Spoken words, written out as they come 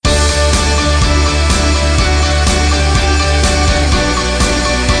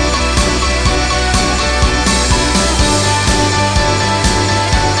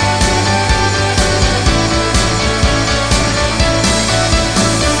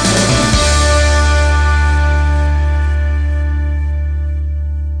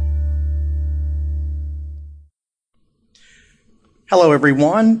Hello,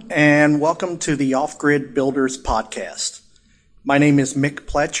 everyone, and welcome to the Off-Grid Builders Podcast. My name is Mick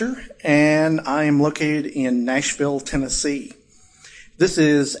Pletcher, and I am located in Nashville, Tennessee. This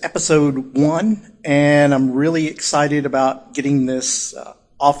is episode 1, and I'm really excited about getting this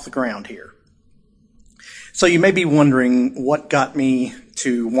off the ground here. So you may be wondering what got me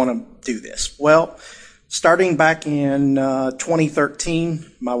to want to do this. Well, starting back in 2013,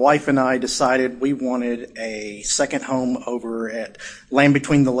 my wife and I decided we wanted a second home over at Land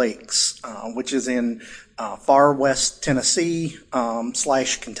Between the Lakes, which is in far west Tennessee /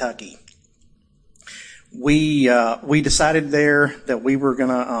 Kentucky. We decided there that we were going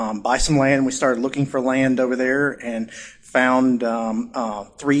to buy some land. We started looking for land over there and found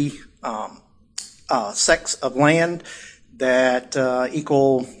 3 sects of land that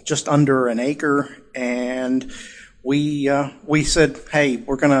equal just under an acre. And we said, hey,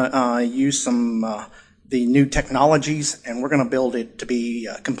 we're going to use some the new technologies, and we're going to build it to be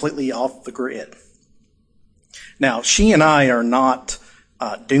completely off the grid. Now, she and I are not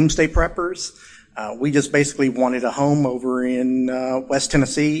doomsday preppers. We just basically wanted a home over in West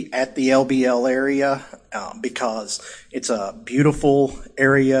Tennessee at the LBL area because it's a beautiful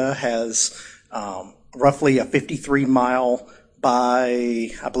area, has roughly a 53-mile by,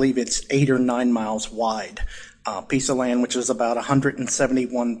 I believe it's 8 or 9 miles wide piece of land, which is about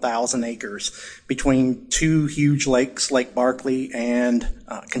 171,000 acres between 2 huge lakes, Lake Barkley and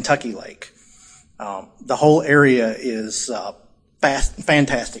Kentucky Lake. The whole area is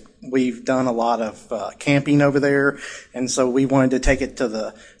fantastic. We've done a lot of camping over there, and so we wanted to take it to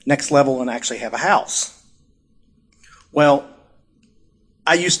the next level and actually have a house. Well,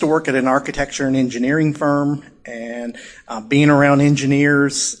 I used to work at an architecture and engineering firm, and being around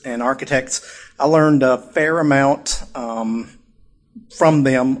engineers and architects, I learned a fair amount from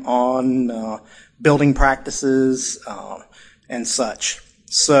them on building practices and such.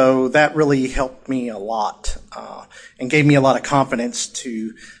 So that really helped me a lot and gave me a lot of confidence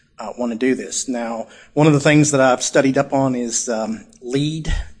to want to do this. Now, one of the things that I've studied up on is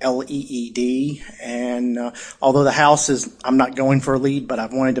LEED, L-E-E-D, and although the house is, I'm not going for a LEED, but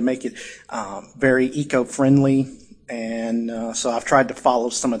I've wanted to make it very eco-friendly, and so I've tried to follow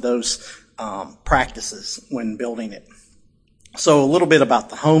some of those practices when building it. So a little bit about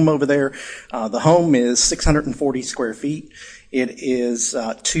the home over there. The home is 640 square feet. It is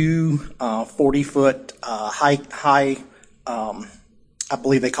 2 40-foot high I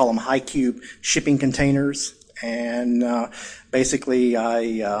believe they call them high cube shipping containers, and basically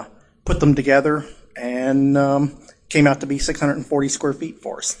I put them together and came out to be 640 square feet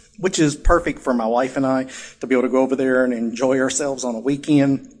for us, which is perfect for my wife and I to be able to go over there and enjoy ourselves on a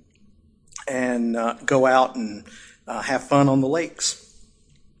weekend and go out and have fun on the lakes.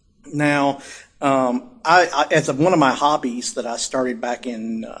 Now, I as one of my hobbies that I started back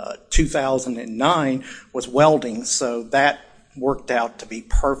in 2009 was welding, so that worked out to be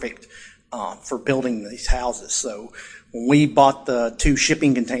perfect for building these houses. So when we bought the 2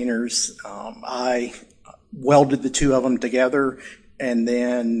 shipping containers, I welded the 2 of them together and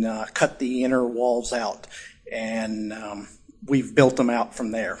then cut the inner walls out, and we've built them out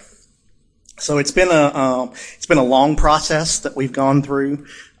from there. So it's been a long process that we've gone through.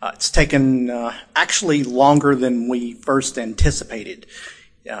 It's taken actually longer than we first anticipated,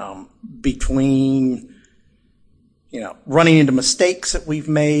 between running into mistakes that we've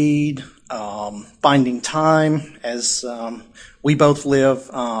made, finding time, as we both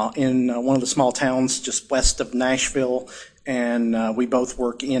live in one of the small towns just west of Nashville, and we both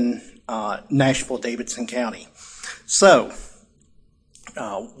work in Nashville, Davidson County. So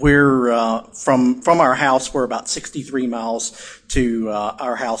we're from our house, we're about 63 miles to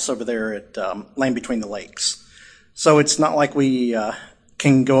our house over there at Land Between the Lakes. So it's not like we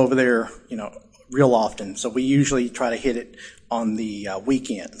can go over there, real often. So we usually try to hit it on the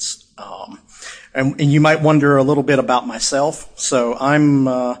weekends. And you might wonder a little bit about myself. So I'm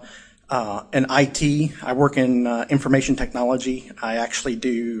an IT. I work in information technology. I actually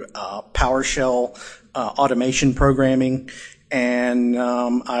do PowerShell automation programming, and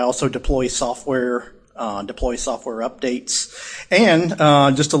I also deploy software updates.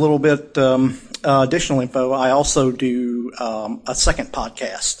 And just a little bit additional info, I also do a second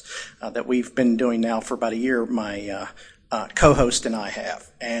podcast that we've been doing now for about a year. My co-host and I have,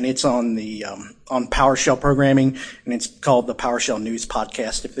 and it's on the on PowerShell programming, and it's called the PowerShell News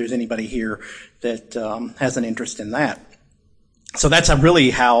Podcast. If there's anybody here that has an interest in that, so that's really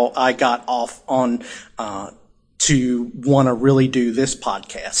how I got off on to want to really do this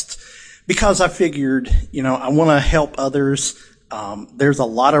podcast, because I figured, I want to help others There's a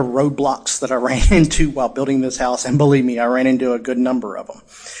lot of roadblocks that I ran into while building this house, and believe me, I ran into a good number of them.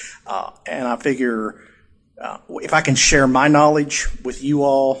 And I figure if I can share my knowledge with you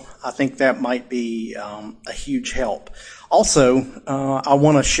all, I think that might be a huge help. Also, I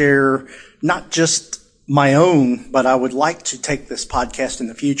want to share not just my own, but I would like to take this podcast in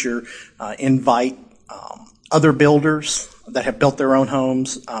the future, invite other builders that have built their own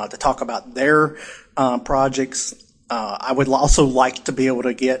homes to talk about their projects. I would also like to be able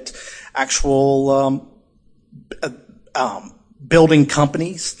to get actual building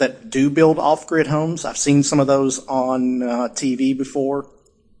companies that do build off-grid homes. I've seen some of those on TV before.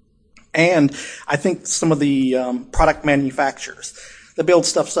 And I think some of the product manufacturers that build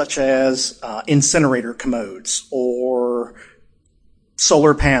stuff such as incinerator commodes or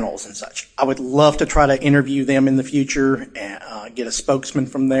solar panels and such. I would love to try to interview them in the future and get a spokesman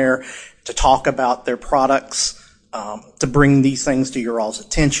from there to talk about their products, to bring these things to your all's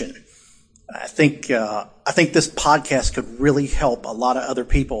attention. I think this podcast could really help a lot of other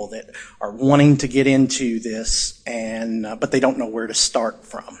people that are wanting to get into this and but they don't know where to start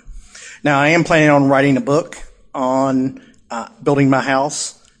from. Now, I am planning on writing a book on building my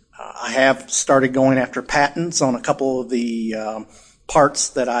house. I have started going after patents on a couple of the parts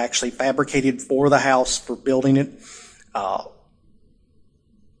that I actually fabricated for the house for building it.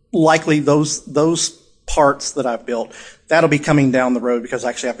 Likely those parts that I've built, that'll be coming down the road because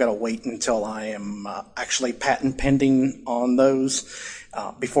actually I've got to wait until I am actually patent pending on those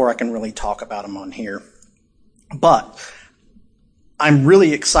before I can really talk about them on here. But I'm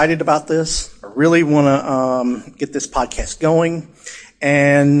really excited about this. I really want to get this podcast going,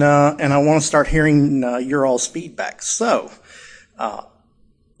 and I want to start hearing your all's feedback. So, a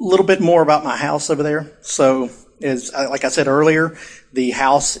little bit more about my house over there. So, like I said earlier, the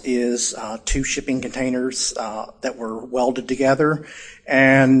house is 2 shipping containers that were welded together,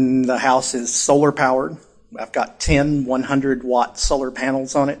 and the house is solar powered. I've got 10 100-watt solar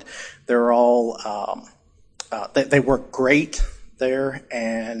panels on it. They're all they work great there,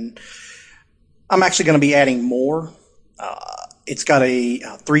 and I'm actually going to be adding more. It's got a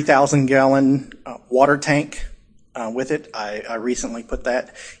 3,000-gallon water tank with it. I recently put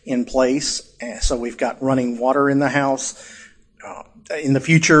that in place, and so we've got running water in the house. In the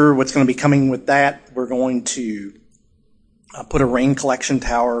future, what's going to be coming with that, we're going to put a rain collection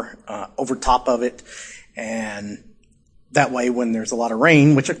tower over top of it, and that way when there's a lot of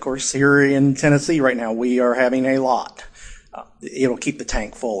rain, which of course here in Tennessee right now we are having a lot, it'll keep the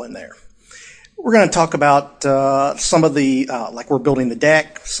tank full in there. We're going to talk about some of the, like we're building the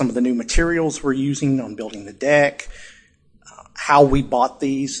deck, some of the new materials we're using on building the deck, how we bought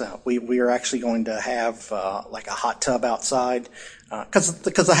these. We are actually going to have like a hot tub outside because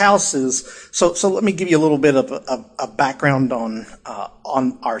the house is so. Let me give you a little bit of a background on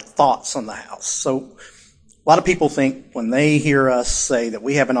our thoughts on the house. So a lot of people think when they hear us say that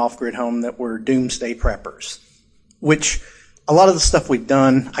we have an off-grid home that we're doomsday preppers, which a lot of the stuff we've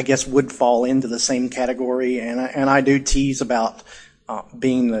done, I guess, would fall into the same category, and I do tease about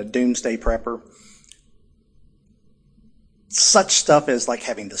being the doomsday prepper. Such stuff as like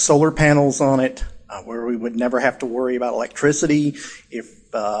having the solar panels on it, where we would never have to worry about electricity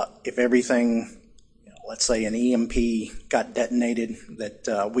if everything, let's say an EMP got detonated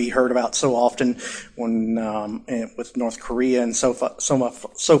that we heard about so often when with North Korea and so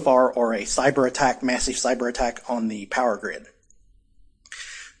far, or a cyber attack, massive cyber attack on the power grid.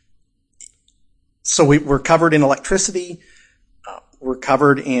 So we're covered in electricity, we're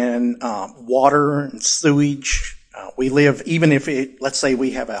covered in water and sewage. We live, even if let's say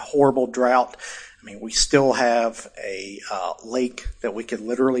we have a horrible drought, I mean, we still have a lake that we could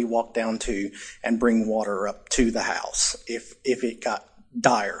literally walk down to and bring water up to the house if it got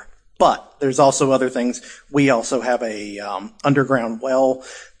dire. But there's also other things. We also have a underground well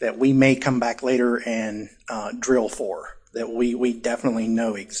that we may come back later and drill for, that we definitely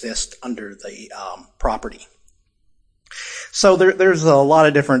know exist under the property. So there's a lot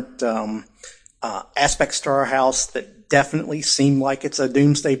of different aspects to our house that definitely seem like it's a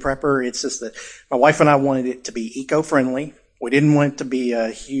doomsday prepper. It's just that my wife and I wanted it to be eco-friendly. We didn't want it to be a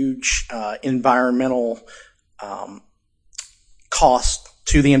huge environmental cost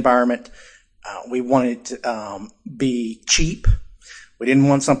to the environment. We wanted it to be cheap. We didn't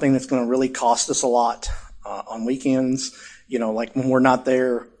want something that's going to really cost us a lot on weekends. You know, like when we're not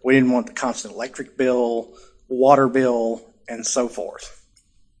there, we didn't want the constant electric bill, water bill, and so forth.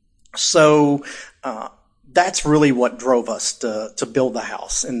 So that's really what drove us to build the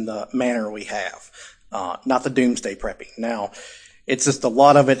house in the manner we have, not the doomsday prepping. Now, it's just a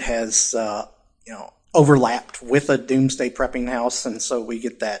lot of it has, overlapped with a doomsday prepping house, and so we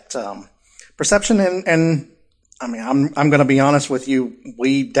get that perception. And I mean, I'm going to be honest with you.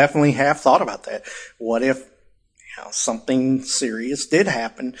 We definitely have thought about that. What if something serious did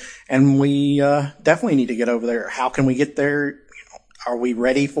happen, and we definitely need to get over there? How can we get there? Are we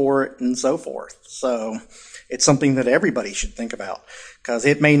ready for it, and so forth? So it's something that everybody should think about, because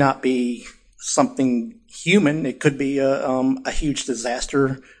it may not be something human. It could be a huge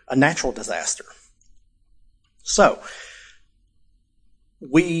disaster, a natural disaster. So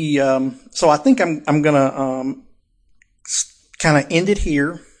so I think I'm gonna kind of end it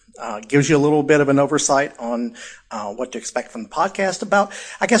here. Gives you a little bit of an oversight on what to expect from the podcast. About,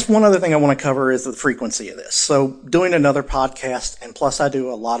 I guess, one other thing I want to cover is the frequency of this. So doing another podcast, and plus I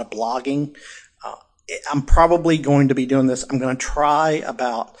do a lot of blogging. I'm probably going to be doing this. I'm going to try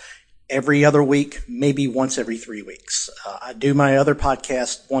about every other week, maybe once every 3 weeks. I do my other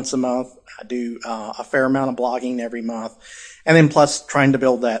podcast once a month. I do a fair amount of blogging every month. And then plus trying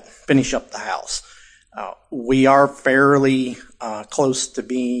to finish up the house. We are fairly close to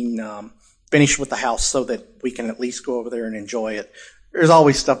being finished with the house, so that we can at least go over there and enjoy it. There's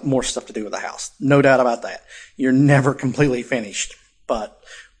always more stuff to do with the house. No doubt about that. You're never completely finished. But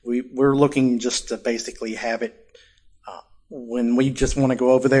we're looking just to basically have it when we just want to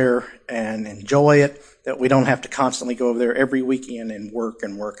go over there and enjoy it, that we don't have to constantly go over there every weekend and work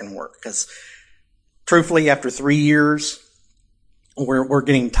and work and work. Because truthfully, after 3 years, we're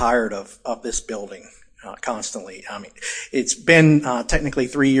getting tired of this building constantly. I mean, it's been technically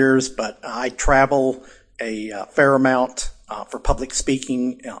 3 years, but I travel a fair amount for public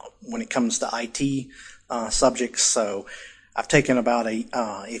speaking when it comes to IT subjects. So I've taken about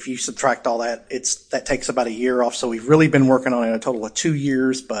if you subtract all that, that takes about a year off. So we've really been working on it a total of 2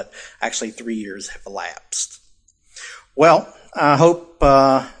 years, but actually 3 years have elapsed. Well, I hope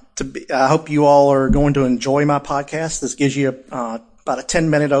you all are going to enjoy my podcast. This gives you about a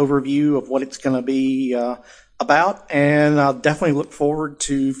 10-minute overview of what it's going to be about, and I'll definitely look forward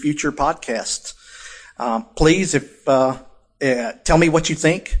to future podcasts. Please, tell me what you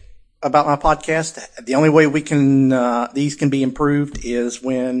think about my podcast. The only way these can be improved is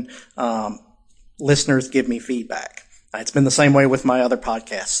when listeners give me feedback. It's been the same way with my other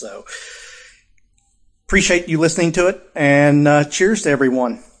podcasts. So appreciate you listening to it, and cheers to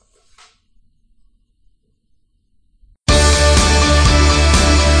everyone.